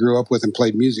mine that I grew up with and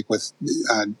played music with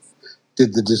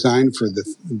did the design for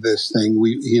this thing.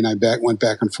 He and I went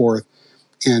back and forth,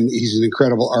 and he's an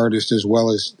incredible artist as well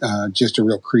as just a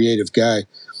real creative guy.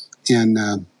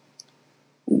 And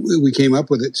we came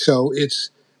up with it. So it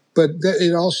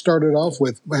all started off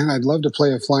with, man, I'd love to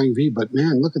play a Flying V, but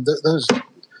man, look at those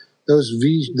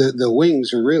V. The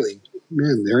wings are really,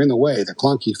 man, they're in the way. They're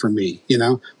clunky for me.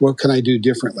 What can I do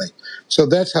differently? So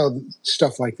that's how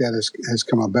stuff like that has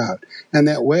come about. And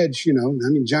that Wedge,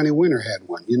 Johnny Winter had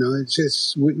one. It's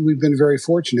just we've been very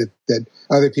fortunate that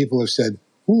other people have said,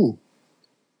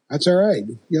 that's all right.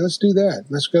 Yeah, let's do that.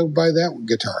 Let's go buy that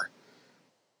guitar.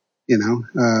 You know,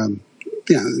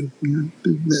 yeah.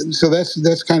 So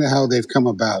that's kind of how they've come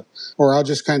about. Or I'll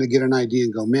just kind of get an idea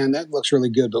and go, man, that looks really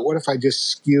good. But what if I just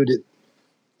skewed it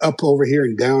up over here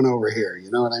and down over here? You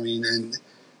know what I mean? And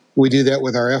we do that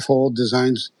with our F-hole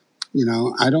designs. You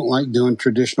know, I don't like doing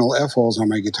traditional F-holes on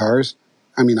my guitars.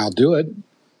 I mean, I'll do it.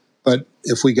 But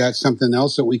if we got something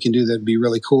else that we can do that'd be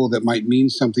really cool, that might mean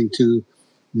something to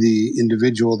the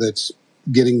individual that's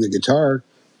getting the guitar,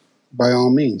 by all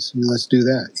means, let's do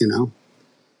that, you know?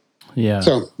 Yeah.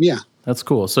 So, yeah. That's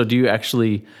cool. So do you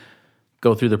actually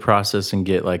go through the process and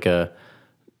get like a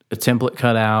template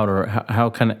cut out, or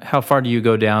how far do you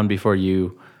go down before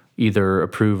you either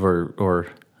approve or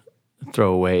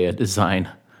throw away a design?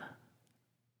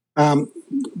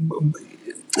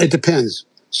 It depends.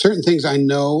 Certain things I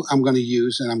know I'm going to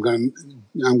use, and I'm going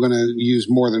to use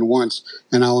more than once,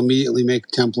 and I'll immediately make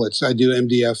templates. I do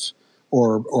MDF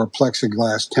or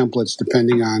plexiglass templates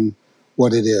depending on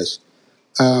what it is.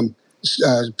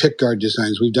 Pickguard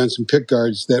designs. We've done some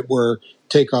pickguards that were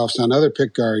takeoffs on other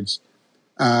pickguards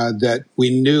that we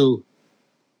knew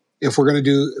if we're going to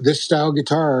do this style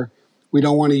guitar, we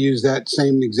don't want to use that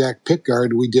same exact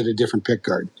pickguard. We did a different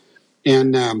pickguard.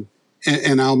 And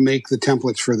I'll make the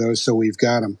templates for those so we've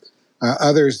got them.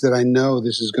 Others that I know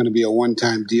this is going to be a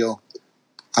one-time deal,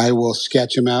 I will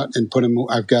sketch them out and put them.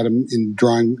 I've got them in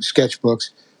drawing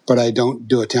sketchbooks, but I don't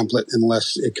do a template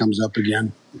unless it comes up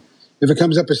again. If it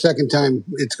comes up a second time,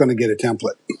 it's going to get a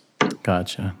template.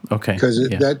 Gotcha. Okay. Because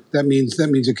that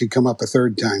means it could come up a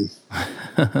third time,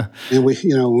 and we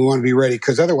want to be ready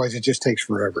because otherwise it just takes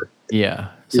forever. Yeah.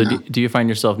 So do you find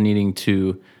yourself needing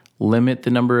to limit the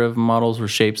number of models or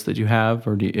shapes that you have,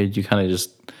 or do you kind of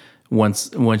just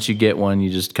once you get one, you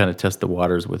just kind of test the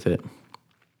waters with it?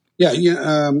 Yeah.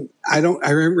 I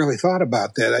haven't really thought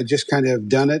about that. I just kind of have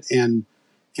done it, and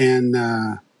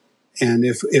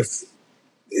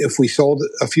if we sold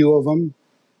a few of them,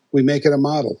 we make it a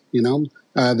model. You know,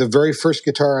 the very first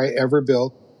guitar I ever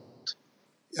built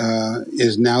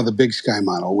is now the Big Sky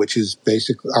model, which is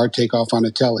basically our takeoff on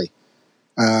a Telly.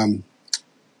 And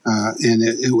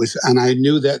it was, and I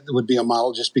knew that would be a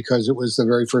model just because it was the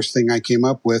very first thing I came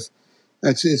up with.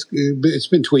 It's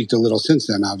been tweaked a little since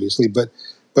then, obviously, but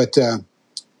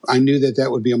I knew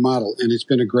that would be a model, and it's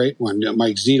been a great one.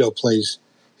 Mike Zito plays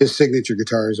his signature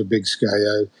guitar is a Big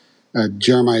Sky.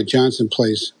 Jeremiah Johnson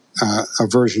plays a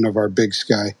version of our Big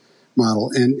Sky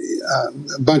model, and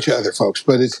a bunch of other folks.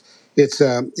 But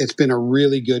it's been a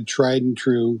really good, tried and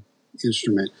true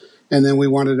instrument. And then we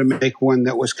wanted to make one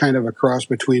that was kind of a cross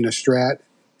between a Strat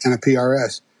and a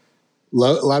PRS. A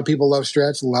lot of people love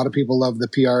Strats. A lot of people love the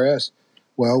PRS.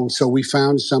 Well, so we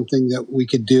found something that we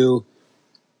could do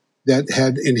that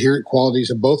had inherent qualities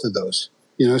of both of those.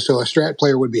 You know, so a Strat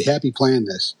player would be happy playing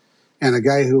this, and a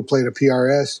guy who played a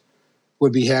PRS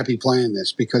would be happy playing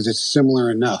this because it's similar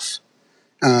enough.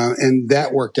 And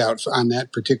that worked out on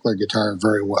that particular guitar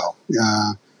very well.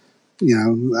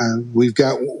 We've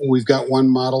got one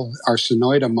model, our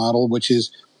Sonoida model, which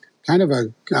is kind of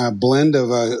a blend of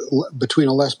between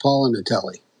a Les Paul and a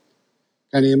Telly,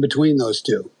 kind of in between those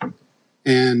two,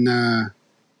 and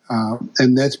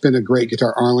that's been a great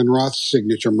guitar. Arlen Roth's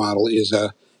signature model is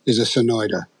a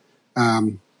Sonoida,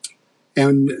 and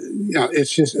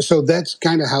it's just so that's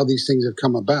kind of how these things have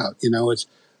come about. You know, it's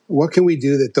what can we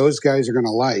do that those guys are going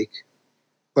to like,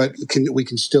 but we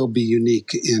can still be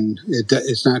unique in it.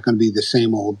 It's not going to be the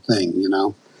same old thing, you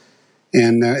know.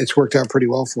 And it's worked out pretty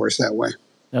well for us that way.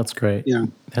 That's great. Yeah,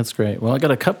 that's great. Well, I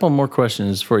got a couple more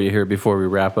questions for you here before we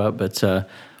wrap up. But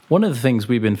one of the things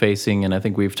we've been facing, and I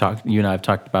think you and I have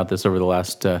talked about this over the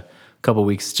last couple of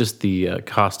weeks, just the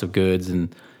cost of goods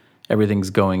and everything's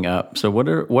going up. So what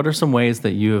are some ways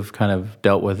that you have kind of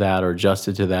dealt with that or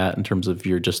adjusted to that in terms of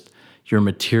your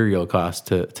material cost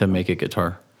to make a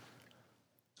guitar?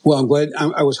 Well, I'm glad.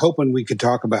 I was hoping we could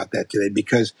talk about that today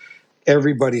because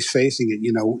everybody's facing it.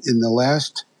 You know, in the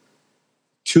last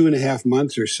 2.5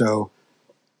 months or so,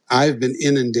 I've been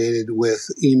inundated with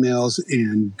emails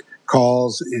and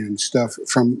calls and stuff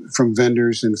from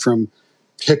vendors and from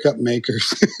pickup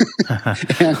makers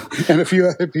and a few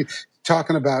other people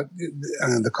talking about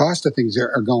the cost of things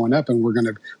are going up, and we're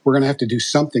gonna have to do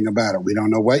something about it. We don't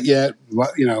know what yet,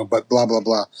 but blah blah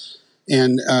blah.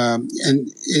 And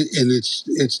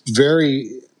it's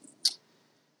very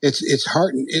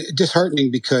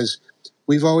disheartening because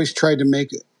we've always tried to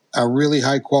make a really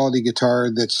high quality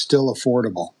guitar that's still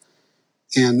affordable.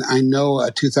 And I know a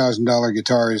 $2,000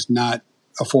 guitar is not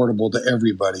affordable to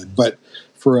everybody, but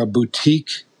for a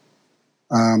boutique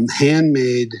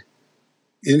handmade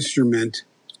instrument,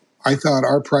 I thought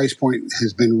our price point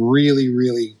has been really,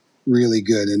 really, really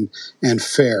good and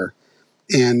fair.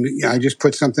 And I just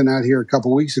put something out here a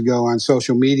couple weeks ago on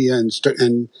social media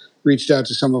and reached out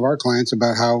to some of our clients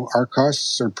about how our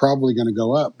costs are probably going to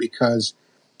go up because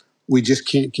we just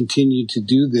can't continue to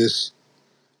do this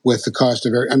with the cost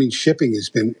of shipping has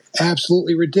been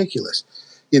absolutely ridiculous.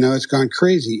 It's gone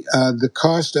crazy. The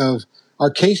cost of our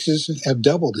cases have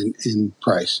doubled in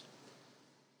price.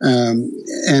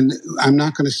 And I'm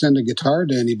not going to send a guitar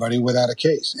to anybody without a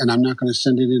case. And I'm not going to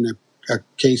send it in a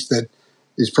case that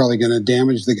is probably going to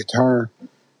damage the guitar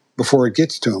before it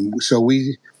gets to them. So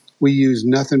we use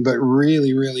nothing but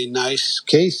really, really nice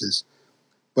cases.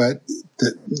 But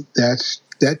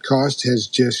that cost is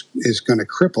going to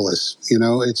cripple us.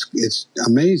 It's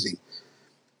amazing.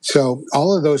 So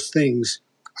all of those things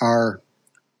are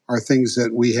things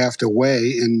that we have to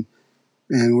weigh, and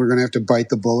we're going to have to bite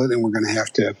the bullet, and we're going to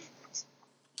have to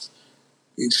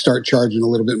start charging a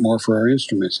little bit more for our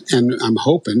instruments. And I'm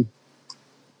hoping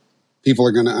people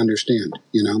are going to understand.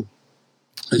 And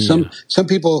some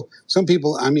people.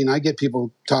 I get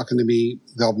people talking to me.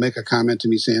 They'll make a comment to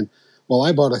me saying, "Well,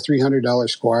 I bought a $300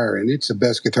 Squire, and it's the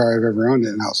best guitar I've ever owned."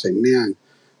 And I'll say, "Man,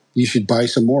 you should buy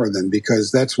some more then,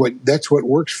 because that's what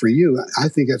works for you." I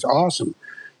think that's awesome,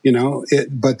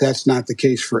 but that's not the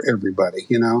case for everybody.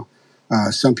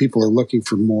 Some people are looking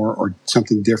for more or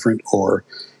something different,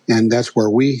 and that's where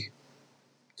we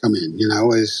come in.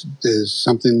 Is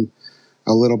something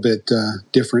a little bit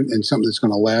different and something that's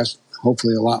going to last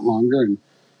hopefully a lot longer. And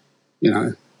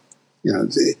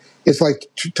it's like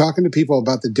talking to people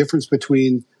about the difference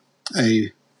between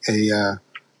a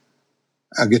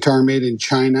guitar made in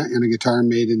China and a guitar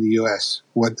made in the U.S.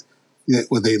 What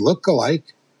they look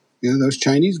alike. Those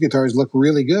Chinese guitars look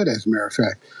really good, as a matter of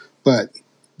fact, but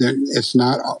it's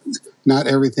not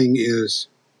everything is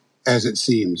as it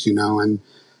seems,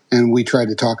 and we try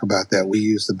to talk about that. We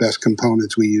use the best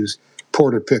components. We use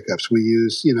Porter pickups. We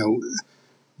use,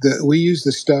 we use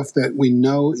the stuff that we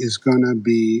know it's going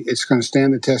to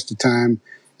stand the test of time,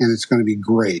 and it's going to be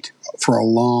great for a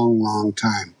long, long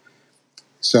time.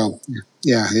 So,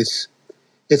 yeah,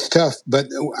 it's tough, but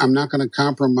I'm not going to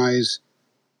compromise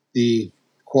the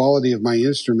quality of my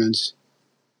instruments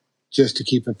just to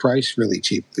keep the price really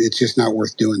cheap. It's just not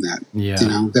worth doing that. Yeah.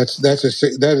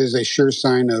 That is a sure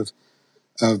sign of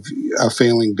a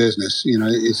failing business.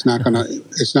 It's not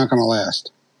gonna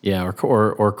last. Yeah,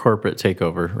 or corporate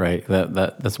takeover, right?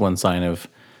 That's one sign of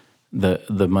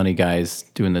the money guys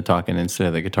doing the talking instead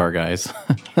of the guitar guys.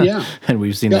 Yeah. And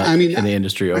we've seen that in the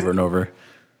industry over and over.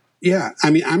 Yeah,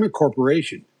 I'm a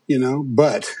corporation,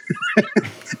 but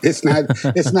it's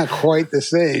not quite the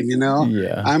same,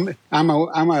 Yeah. I'm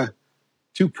a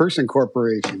 2-person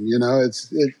corporation,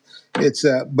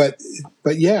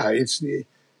 but yeah,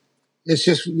 it's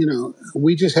just,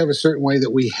 we just have a certain way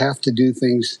that we have to do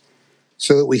things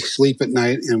so that we sleep at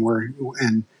night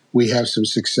and we have some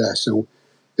success. So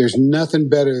there's nothing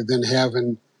better than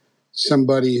having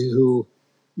somebody who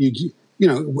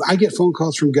I get phone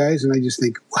calls from guys, and I just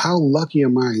think, how lucky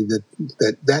am I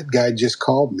that guy just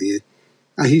called me.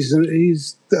 He's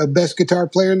the best guitar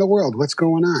player in the world. What's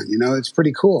going on? It's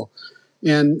pretty cool.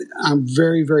 And I'm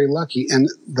very, very lucky. And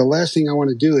the last thing I want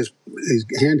to do is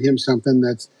hand him something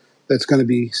that's going to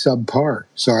be subpar.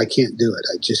 So I can't do it.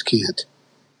 I just can't.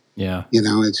 Yeah.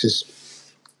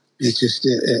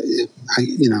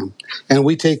 And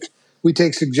we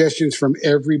take suggestions from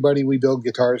everybody we build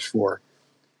guitars for.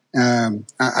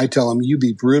 I tell them, you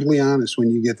be brutally honest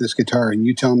when you get this guitar, and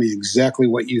you tell me exactly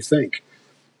what you think,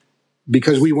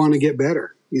 because we want to get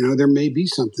better. There may be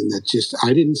something that just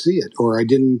I didn't see it, or I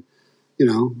didn't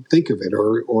think of it,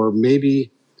 or maybe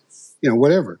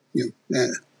whatever.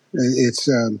 It's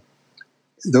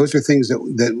those are things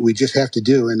that we just have to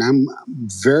do, and I'm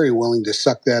very willing to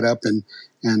suck that up and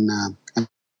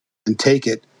take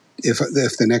it if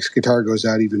the next guitar goes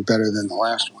out even better than the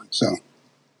last one. So.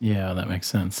 Yeah, that makes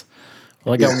sense.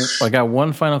 Well, I got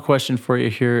one final question for you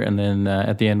here, and then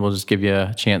at the end we'll just give you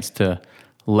a chance to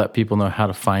let people know how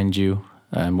to find you,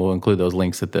 and we'll include those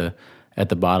links at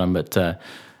the bottom. But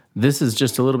this is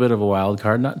just a little bit of a wild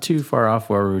card, not too far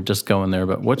off where we were just going there.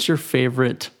 But what's your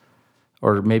favorite,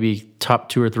 or maybe top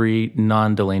 2 or 3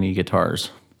 non-Delaney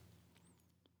guitars?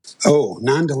 Oh,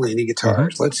 non-Delaney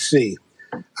guitars. Mm-hmm. Let's see.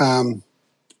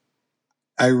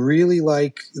 I really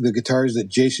like the guitars that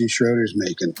Jason Schroeder's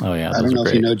making. Oh yeah, I don't know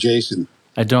if you know Jason.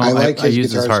 I don't. I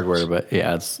use his hardware, but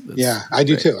yeah, it's I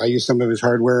do too. I use some of his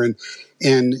hardware,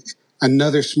 and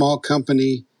another small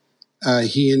company.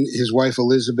 He and his wife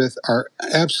Elizabeth are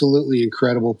absolutely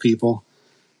incredible people.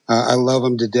 I love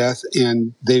them to death,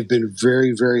 and they've been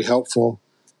very, very helpful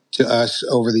to us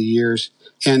over the years.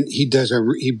 And he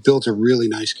built a really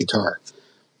nice guitar.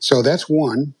 So that's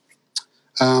one.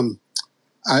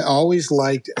 I always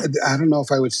liked, I don't know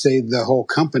if I would say the whole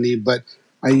company, but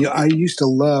I used to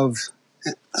love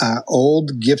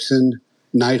old Gibson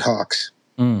Nighthawks.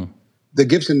 The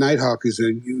Gibson Nighthawk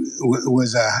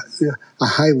was a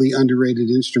highly underrated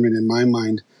instrument in my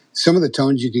mind. Some of the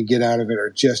tones you can get out of it are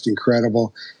just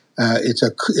incredible. It's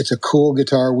a cool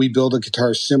guitar. We build a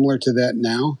guitar similar to that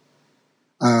now,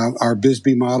 our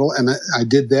Bisbee model, and I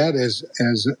did that as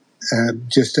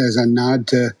just as a nod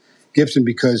to Gibson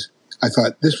because I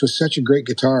thought this was such a great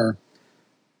guitar.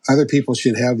 Other people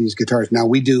should have these guitars. Now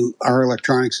our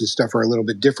electronics and stuff are a little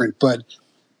bit different, but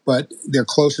they're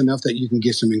close enough that you can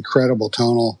get some incredible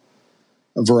tonal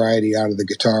variety out of the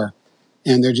guitar,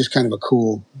 and they're just kind of a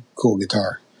cool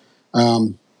guitar.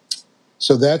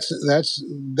 So that's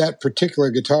that particular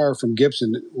guitar from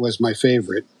Gibson was my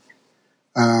favorite.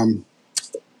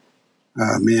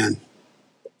 Man,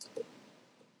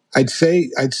 I'd say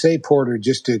Porter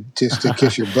just to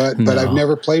kiss your butt, but No. I've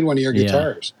never played one of your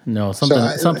guitars. No,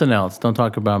 something else. Don't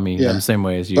talk about me. Yeah. I'm the same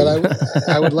way as you. But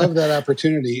I would love that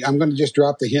opportunity. I'm going to just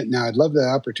drop the hint now. I'd love the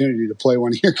opportunity to play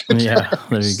one of your guitars. Yeah,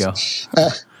 there you go.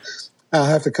 I'll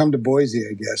have to come to Boise,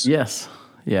 I guess. Yes.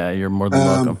 Yeah, you're more than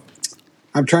welcome.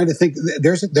 I'm trying to think.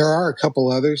 There are a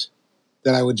couple others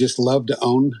that I would just love to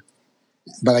own,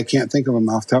 but I can't think of them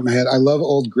off the top of my head. I love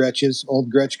old Gretches.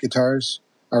 Old Gretsch guitars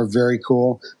are very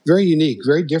cool, very unique,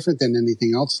 very different than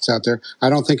anything else that's out there. I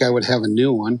don't think I would have a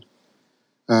new one,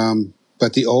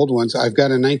 but the old ones. I've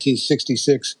got a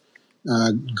 1966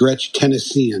 Gretsch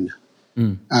Tennessean,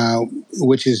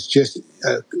 which is just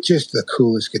the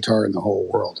coolest guitar in the whole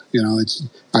world. You know,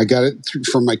 I got it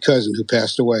from my cousin who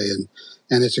passed away,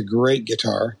 and it's a great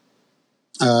guitar.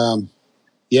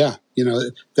 Yeah, you know,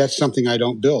 that's something I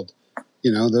don't build.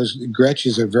 You know, those Gretsch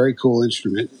is a very cool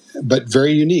instrument, but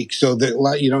very unique. So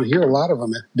you don't hear a lot of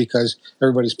them because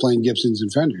everybody's playing Gibsons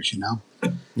and Fenders. You know.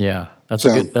 Yeah, that's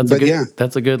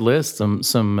a good list.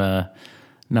 Some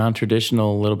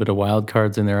non-traditional, a little bit of wild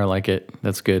cards in there. I like it.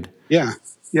 That's good. Yeah,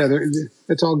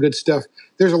 that's all good stuff.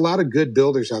 There's a lot of good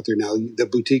builders out there now, the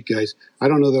boutique guys. I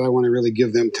don't know that I want to really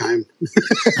give them time,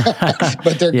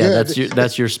 but they're good.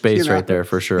 That's your space right there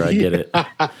for sure. I get it.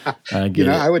 I get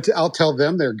it. I'll tell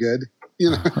them they're good. You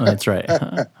know? That's right.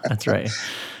 That's right.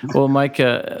 Well, Mike,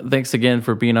 thanks again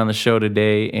for being on the show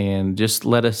today, and just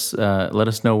let us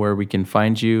know where we can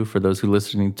find you. For those who are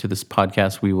listening to this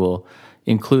podcast, we will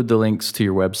include the links to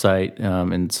your website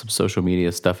and some social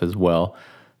media stuff as well.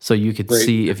 So you could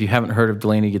see, if you haven't heard of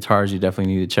Delaney Guitars, you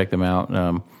definitely need to check them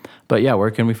out. But yeah, where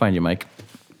can we find you, Mike?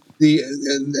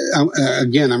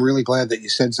 Again, I'm really glad that you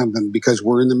said something because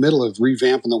we're in the middle of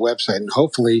revamping the website, and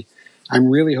hopefully, I'm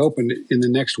really hoping in the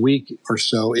next week or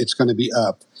so it's going to be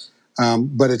up.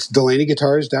 But it's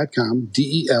DelaneyGuitars.com,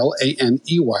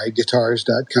 DELANEY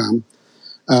guitars.com.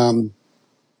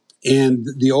 And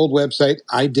the old website,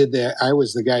 I did that. I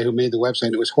was the guy who made the website,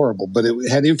 and it was horrible, but it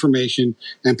had information,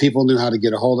 and people knew how to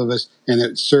get a hold of us, and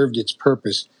it served its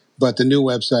purpose. But the new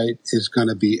website is going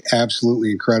to be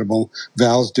absolutely incredible.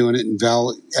 Val's doing it, and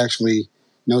Val actually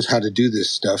knows how to do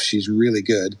this stuff. She's really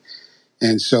good.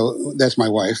 And so that's my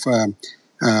wife.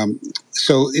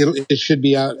 So it should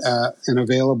be out and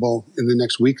available in the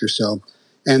next week or so.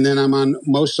 And then I'm on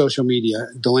most social media,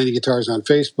 Delaney Guitars on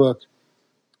Facebook,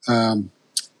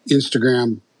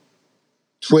 Instagram,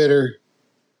 Twitter,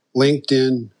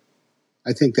 LinkedIn.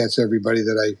 I think that's everybody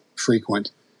that I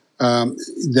frequent. And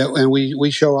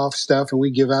we show off stuff, and we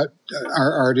give out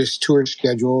our artists' tour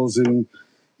schedules and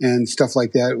stuff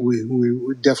like that.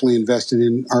 We're definitely invested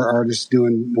in our artists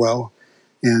doing well,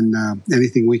 and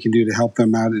anything we can do to help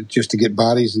them out, just to get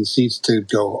bodies and seats to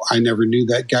go, I never knew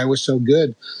that guy was so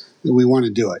good. We want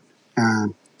to do it.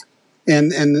 And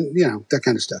you know, that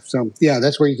kind of stuff. So yeah,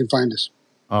 that's where you can find us.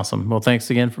 Awesome. Well, thanks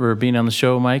again for being on the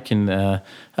show, Mike, and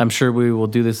I'm sure we will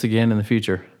do this again in the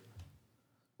future.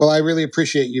 Well, I really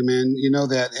appreciate you, man. You know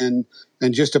that, and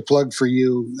just a plug for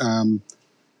you.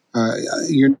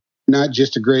 You're not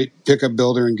just a great pickup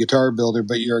builder and guitar builder,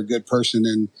 but you're a good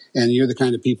person, and you're the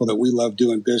kind of people that we love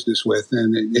doing business with.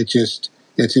 And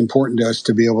it's important to us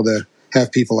to be able to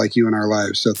have people like you in our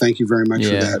lives. So thank you very much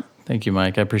for that. Thank you,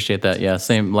 Mike. I appreciate that. Yeah,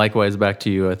 same. Likewise, back to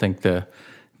you. I think the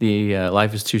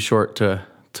life is too short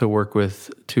to work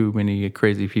with too many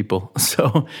crazy people.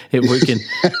 So if we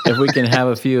can have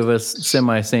a few of us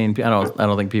semi-sane, I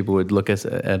don't think people would look at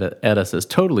us as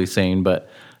totally sane, but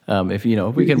if you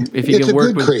can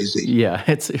work with crazy. Yeah,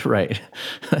 it's right.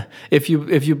 if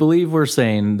you believe we're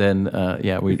sane, then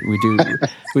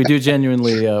we do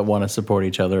genuinely want to support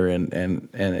each other, and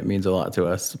it means a lot to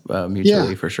us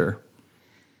mutually for sure.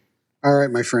 All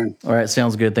right, my friend. All right,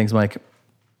 sounds good. Thanks, Mike.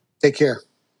 Take care.